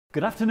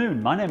Good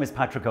afternoon, my name is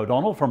Patrick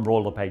O'Donnell from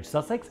Royal LePage,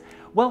 Sussex.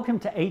 Welcome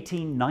to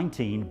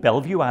 1819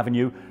 Bellevue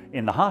Avenue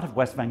in the heart of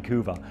West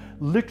Vancouver,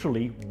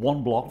 literally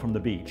one block from the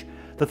beach.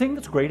 The thing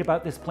that's great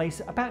about this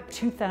place, about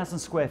 2,000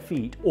 square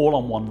feet all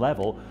on one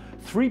level,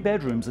 3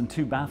 bedrooms and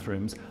 2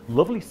 bathrooms,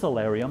 lovely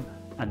solarium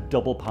and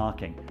double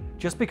parking.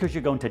 Just because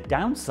you're going to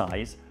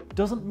downsize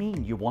doesn't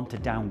mean you want to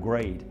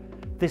downgrade.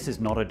 This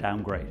is not a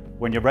downgrade.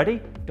 When you're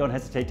ready, don't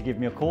hesitate to give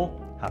me a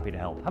call. Happy to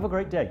help. Have a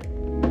great day.